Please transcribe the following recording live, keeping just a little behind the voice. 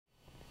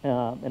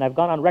And I've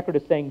gone on record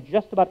as saying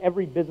just about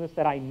every business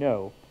that I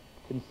know,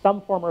 in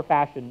some form or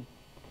fashion,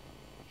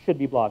 should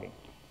be blogging.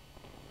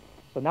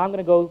 So now I'm going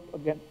to go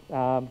again,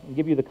 and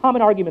give you the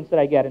common arguments that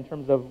I get in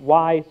terms of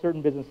why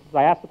certain businesses.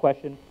 I ask the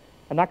question.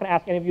 I'm not going to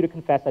ask any of you to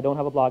confess I don't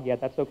have a blog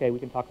yet. That's okay. We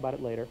can talk about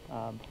it later.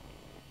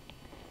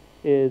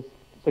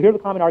 So here are the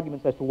common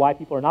arguments as to why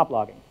people are not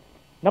blogging.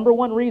 Number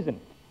one reason,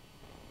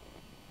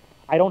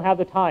 I don't have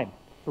the time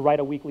to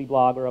write a weekly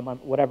blog or a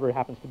month, whatever it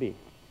happens to be.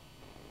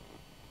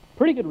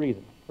 Pretty good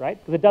reason, right?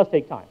 Because it does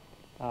take time.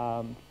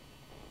 But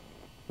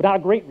not a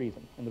great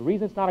reason. And the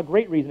reason it's not a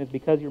great reason is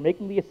because you're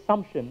making the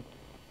assumption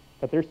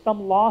that there's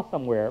some law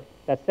somewhere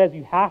that says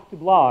you have to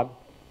blog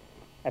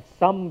at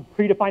some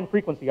predefined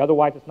frequency,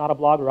 otherwise it's not a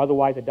blog or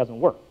otherwise it doesn't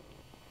work.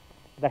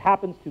 That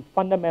happens to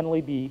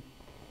fundamentally be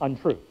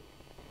untrue.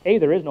 A,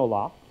 there is no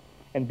law,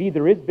 and B,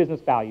 there is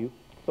business value.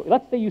 So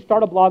let's say you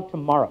start a blog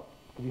tomorrow,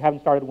 if you haven't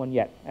started one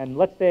yet. And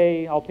let's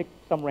say, I'll pick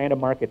some random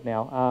market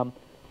now.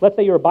 Let's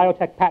say you're a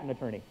biotech patent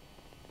attorney,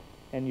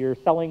 and you're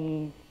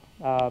selling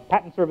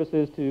patent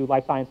services to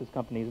life sciences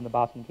companies in the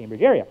Boston,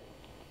 Cambridge area.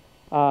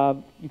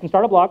 You can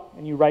start a blog,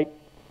 and you write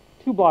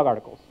 2 blog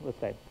articles, let's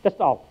say,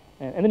 just all.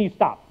 And then you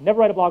stop. Never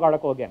write a blog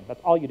article again.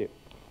 That's all you do.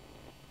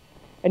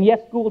 And yes,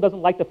 Google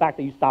doesn't like the fact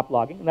that you stop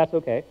blogging, and that's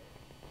okay.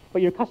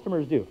 But your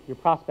customers do. Your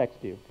prospects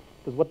do.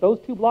 Because what those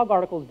 2 blog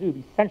articles do,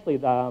 essentially,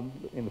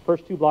 in the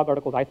first 2 blog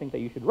articles I think that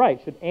you should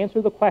write, should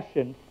answer the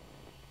question,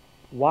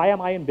 why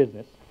am I in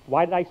business?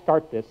 Why did I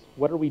start this?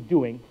 What are we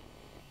doing?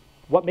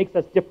 What makes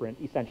us different,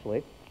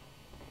 essentially?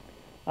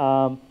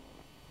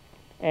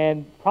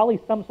 And probably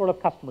some sort of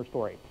customer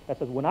story that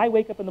says, when I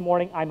wake up in the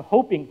morning, I'm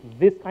hoping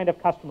this kind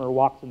of customer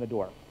walks in the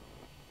door.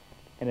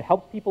 And it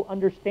helps people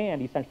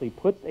understand, essentially,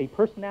 puts a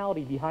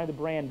personality behind the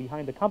brand,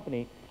 behind the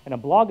company, and a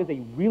blog is a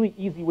really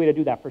easy way to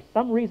do that. For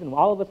some reason,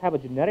 all of us have a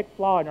genetic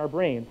flaw in our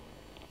brains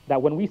that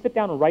when we sit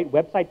down and write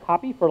website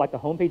copy for like the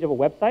homepage of a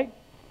website,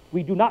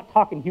 we do not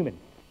talk in human.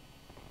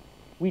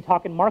 We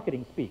talk in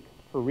marketing speak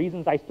for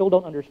reasons I still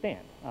don't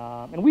understand.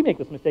 And we make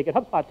this mistake at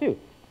HubSpot too.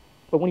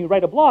 But when you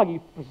write a blog,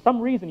 for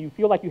some reason, you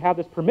feel like you have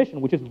this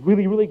permission, which is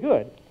really, really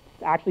good,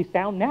 to actually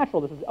sound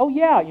natural. This is, oh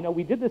yeah,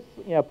 we did this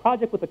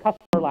project with the customer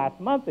last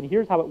month, and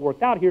here's how it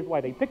worked out, here's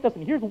why they picked us,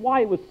 and here's why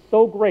it was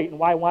so great, and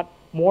why I want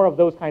more of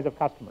those kinds of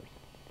customers.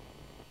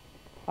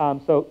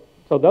 So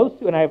those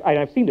 2, and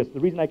I've seen this. The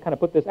reason I kind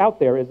of put this out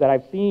there is that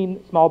I've seen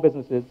small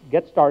businesses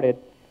get started,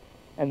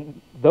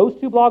 and those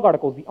 2 blog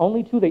articles, the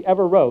only 2 they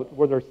ever wrote,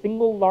 were their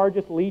single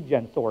largest lead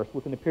gen source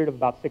within a period of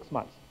about 6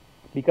 months,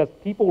 because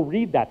people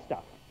read that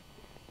stuff.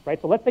 Right?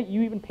 So let's say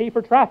you even pay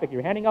for traffic.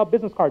 You're handing out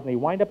business cards, and they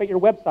wind up at your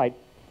website.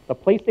 The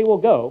place they will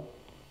go,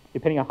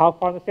 depending on how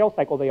far in the sales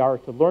cycle they are,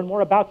 to learn more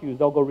about you is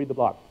they'll go read the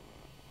blog.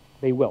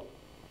 They will.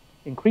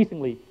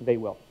 Increasingly, they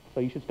will. So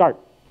you should start.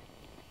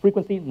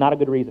 Frequency, not a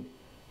good reason,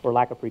 or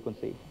lack of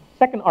frequency.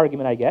 Second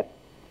argument I get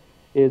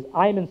is,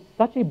 I am in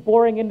such a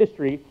boring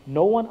industry,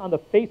 no one on the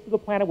face of the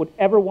planet would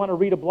ever want to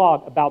read a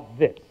blog about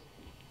this,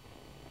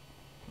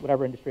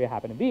 whatever industry I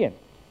happen to be in.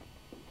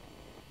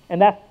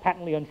 And that's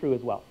patently untrue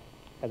as well,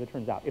 as it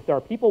turns out. If there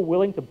are people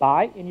willing to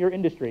buy in your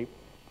industry,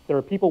 there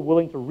are people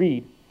willing to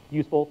read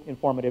useful,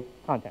 informative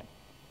content,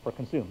 or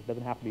consume. It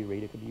doesn't have to be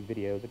read. It could be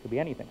videos. It could be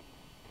anything.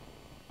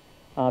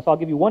 So I'll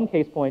give you one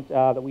case point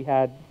that we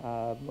had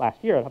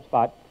last year at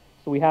HubSpot.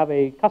 So we have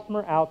a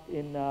customer out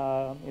in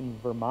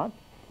Vermont,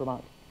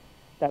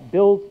 that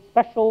builds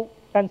special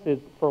fences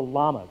for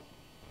llamas.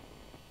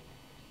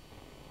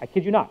 I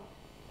kid you not.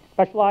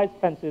 Specialized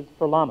fences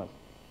for llamas.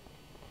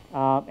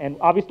 And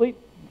obviously,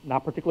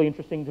 not particularly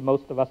interesting to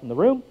most of us in the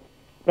room,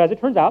 but as it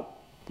turns out,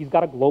 he's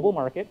got a global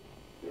market,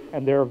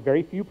 and there are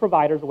very few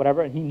providers or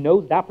whatever, and he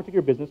knows that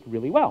particular business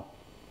really well.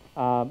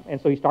 And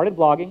so he started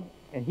blogging,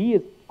 and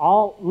he's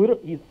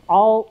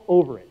all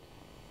over it,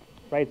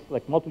 right? It's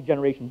like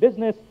multi-generation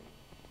business,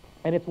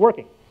 and it's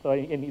working. So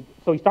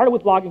he started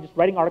with blogging, just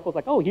writing articles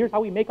like, oh, here's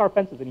how we make our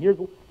fences, and here's,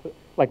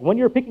 like, when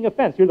you're picking a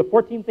fence, here are the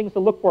 14 things to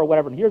look for, or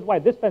whatever, and here's why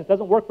this fence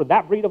doesn't work for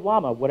that breed of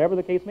llama, whatever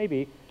the case may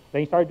be.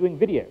 Then he started doing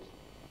videos,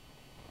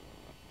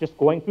 just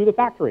going through the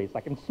factories.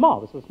 Like, it's small.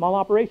 This is a small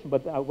operation,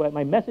 but what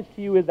my message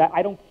to you is that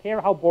I don't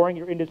care how boring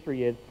your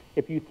industry is.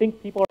 If you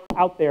think people are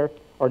out there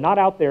or not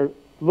out there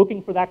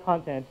looking for that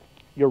content,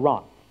 you're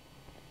wrong.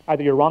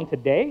 Either you're wrong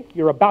today,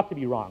 you're about to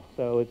be wrong.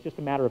 So it's just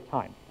a matter of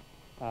time.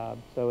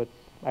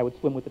 I would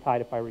swim with the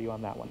tide if I were you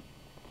on that one.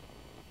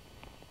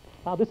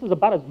 Now, this is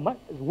about as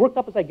worked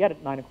up as I get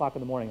at 9 o'clock in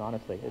the morning,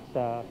 honestly.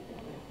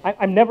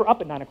 I'm never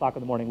up at 9 o'clock in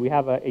the morning. We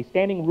have a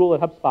standing rule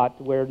at HubSpot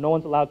where no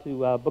one's allowed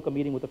to book a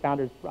meeting with the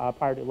founders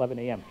prior to 11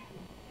 a.m.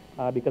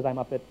 Because I'm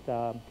up at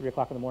 3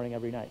 o'clock in the morning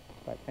every night.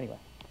 But anyway,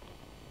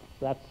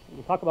 so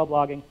we'll talk about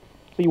blogging.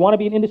 So you want to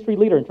be an industry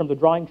leader in terms of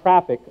drawing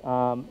traffic,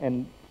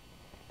 and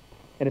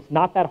it's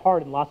not that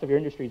hard in lots of your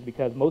industries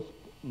because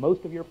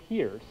most of your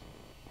peers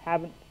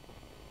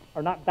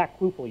are not that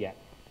clueful yet.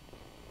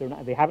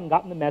 They haven't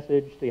gotten the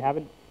message. They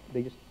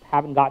just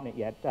haven't gotten it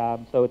yet.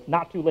 So it's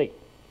not too late.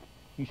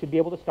 You should be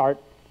able to start,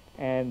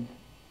 and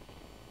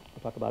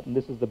we'll talk about, and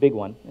this is the big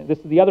one. And this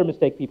is the other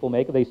mistake people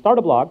make. They start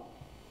a blog,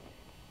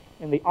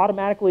 and they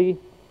automatically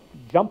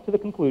jump to the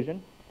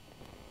conclusion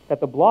that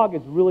the blog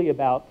is really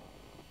about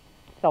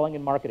selling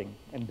and marketing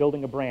and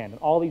building a brand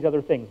and all these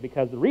other things,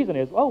 because the reason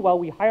is, oh, well,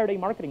 we hired a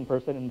marketing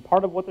person, and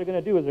part of what they're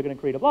going to do is they're going to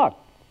create a blog.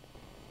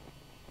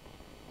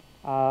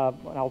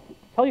 And I'll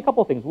tell you a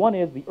couple of things. One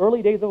is the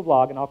early days of a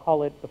blog, and I'll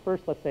call it the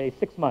first, let's say,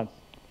 6 months,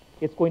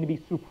 it's going to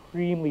be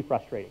supremely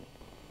frustrating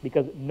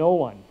because no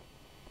one,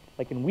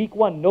 like in week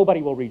 1,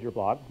 nobody will read your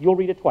blog. You'll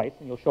read it twice,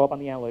 and you'll show up on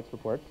the analytics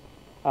reports.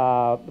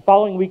 The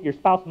following week, your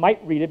spouse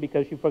might read it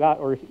because she forgot,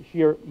 or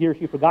he or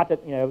she forgot that,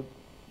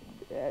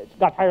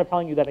 got tired of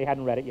telling you that they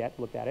hadn't read it yet,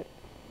 looked at it.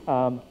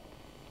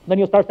 Then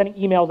you'll start sending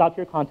emails out to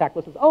your contact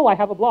list. Oh, I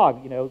have a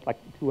blog, like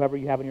whoever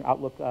you have in your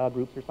Outlook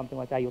groups or something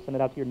like that. You'll send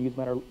it out to your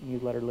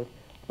newsletter list.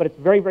 But it's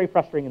very, very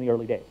frustrating in the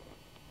early days.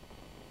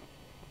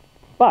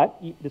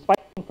 But despite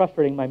being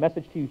frustrating, my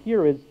message to you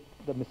here is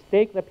the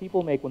mistake that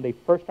people make when they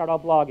first start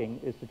out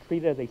blogging is to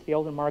treat it as a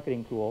sales and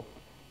marketing tool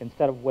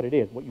instead of what it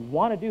is. What you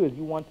want to do is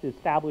you want to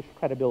establish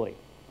credibility.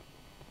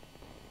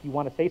 You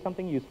want to say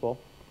something useful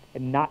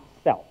and not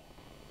sell.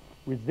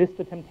 Resist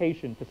the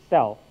temptation to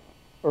sell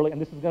early, and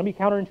this is going to be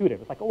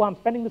counterintuitive. It's like, oh, I'm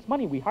spending this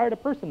money. We hired a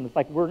person. It's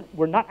like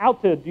we're not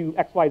out to do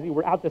X, Y, Z.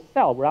 We're out to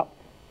sell.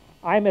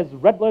 I'm as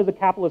red-blooded as a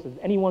capitalist as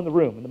anyone in the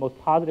room, in the most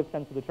positive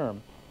sense of the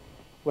term.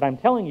 What I'm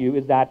telling you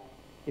is that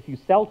if you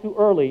sell too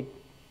early,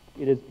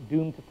 it is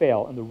doomed to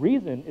fail. And the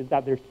reason is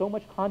that there's so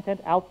much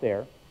content out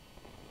there,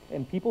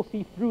 and people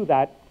see through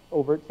that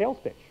overt sales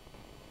pitch.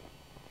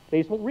 They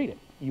just won't read it.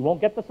 You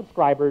won't get the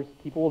subscribers.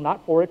 People will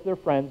not forward it to their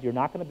friends. You're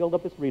not going to build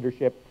up this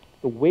readership.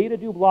 The way to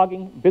do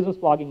blogging, business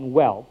blogging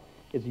well,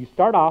 is you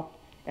start off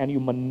and you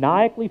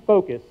maniacally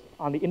focus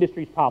on the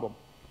industry's problem.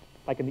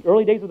 Like in the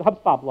early days of the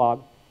HubSpot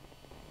blog,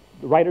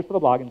 the writers for the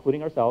blog,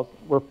 including ourselves,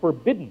 were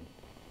forbidden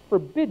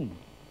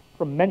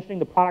from mentioning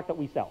the product that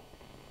we sell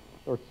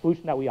or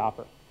solution that we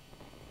offer.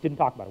 Didn't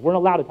talk about it. Weren't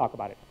allowed to talk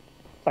about it.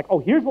 It's like, oh,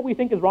 here's what we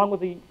think is wrong with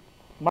the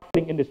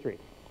marketing industry.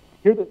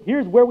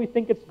 Here's where we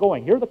think it's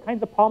going. Here are the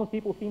kinds of problems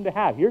people seem to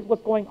have. Here's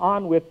what's going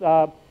on with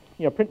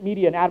print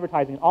media and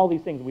advertising and all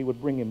these things. We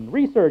would bring in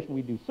research, and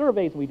we do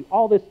surveys, and we do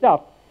all this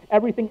stuff.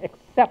 Everything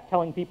except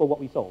telling people what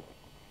we sold.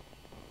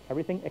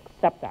 Everything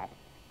except that.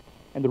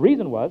 And the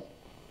reason was,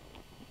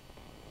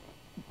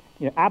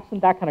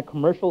 absent that kind of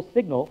commercial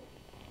signal,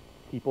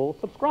 people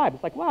subscribe.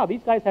 It's like, wow,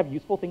 these guys have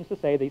useful things to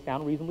say. They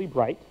sound reasonably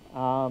bright.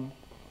 I'm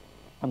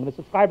going to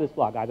subscribe to this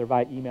blog, either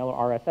via email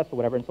or RSS or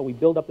whatever, and so we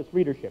build up this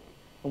readership.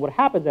 And what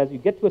happens as you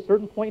get to a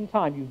certain point in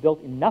time, you've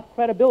built enough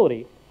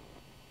credibility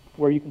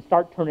where you can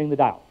start turning the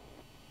dial.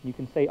 You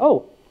can say,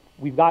 oh,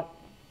 we've got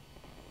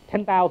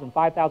 10,000,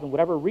 5,000,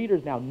 whatever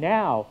readers now.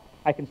 Now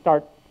I can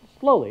start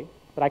slowly,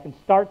 but I can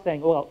start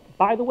saying, well,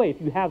 by the way,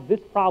 if you have this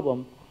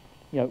problem,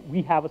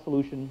 we have a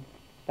solution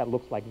that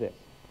looks like this.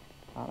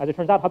 As it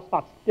turns out,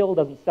 HubSpot still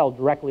doesn't sell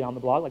directly on the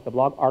blog. Like the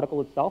blog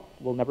article itself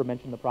will never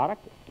mention the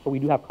product. But we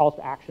do have calls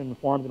to action and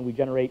forums, and we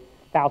generate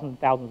thousands and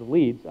thousands of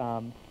leads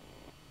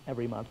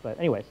every month. But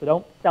anyway, so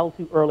don't sell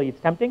too early.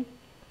 It's tempting.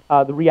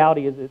 The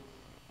reality is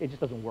it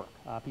just doesn't work.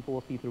 People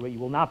will see through it. You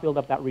will not build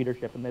up that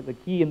readership. And the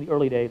key in the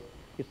early days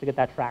is to get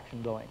that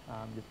traction going.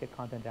 Just get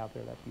content out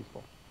there that's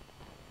useful.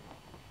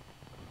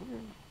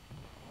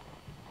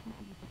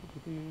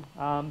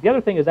 The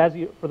other thing is,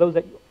 for those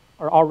that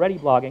are already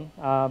blogging,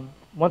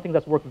 one thing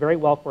that's worked very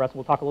well for us, and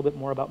we'll talk a little bit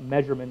more about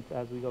measurement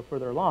as we go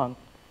further along,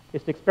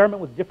 is to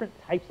experiment with different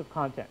types of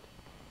content.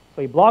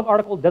 So a blog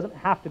article doesn't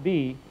have to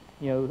be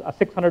a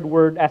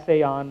 600-word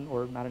essay on,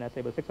 or not an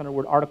essay, but a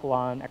 600-word article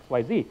on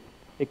XYZ.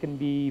 It can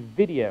be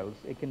videos.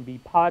 It can be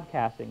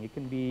podcasting. It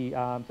can be,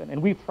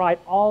 and we've tried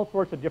all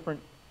sorts of different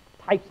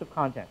types of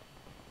content.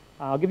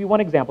 I'll give you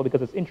one example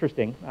because it's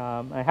interesting.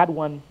 I had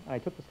one. I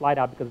took the slide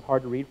out because it's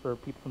hard to read for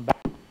people from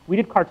back. We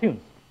did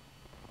cartoons.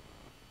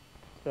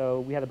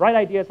 So we had a bright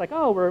idea. It's like,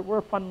 oh,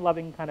 we're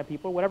fun-loving kind of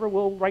people. Whatever,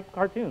 we'll write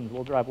cartoons.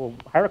 We'll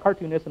hire a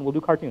cartoonist and we'll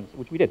do cartoons,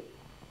 which we did.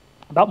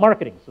 About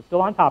marketing, so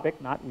still on topic.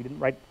 We didn't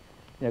write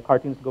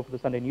cartoons to go for the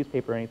Sunday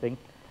newspaper or anything.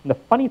 And the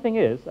funny thing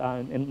is,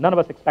 and none of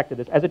us expected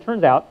this, as it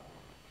turns out,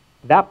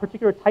 that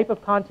particular type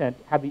of content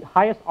had the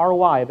highest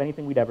ROI of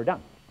anything we'd ever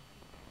done.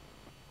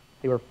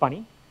 They were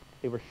funny.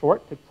 They were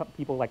short. Took some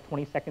people like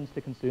 20 seconds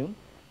to consume.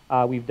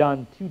 We've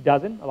done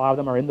 24. A lot of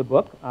them are in the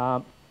book.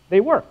 They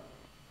work.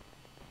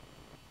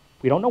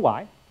 We don't know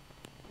why.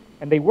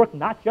 And they work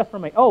not just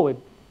from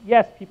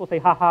yes, people say,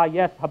 haha,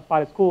 yes,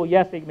 HubSpot is cool.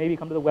 Yes, they maybe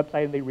come to the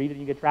website and they read it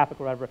and you get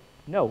traffic or whatever.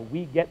 No,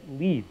 we get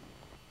leads.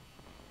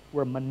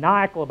 We're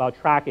maniacal about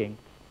tracking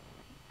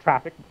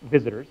traffic,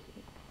 visitors,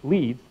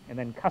 leads, and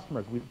then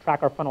customers. We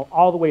track our funnel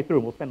all the way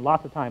through. We'll spend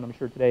lots of time, I'm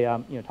sure, today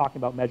talking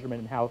about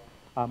measurement and how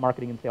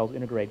marketing and sales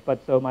integrate.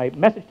 But so my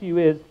message to you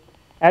is,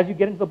 as you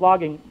get into the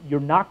blogging, you're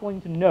not going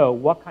to know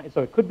what kind.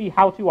 So it could be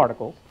how-to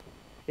articles.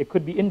 It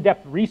could be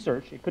in-depth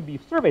research. It could be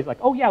surveys like,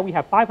 oh, yeah, we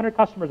have 500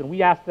 customers, and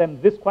we asked them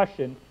this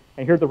question,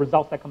 and here are the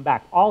results that come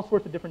back. All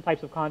sorts of different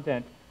types of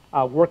content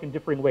work in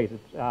differing ways.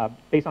 It's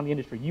based on the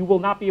industry. You will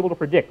not be able to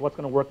predict what's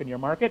going to work in your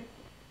market.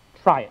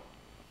 Try it.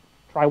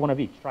 Try one of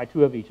each. Try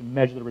two of each and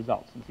measure the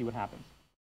results and see what happens.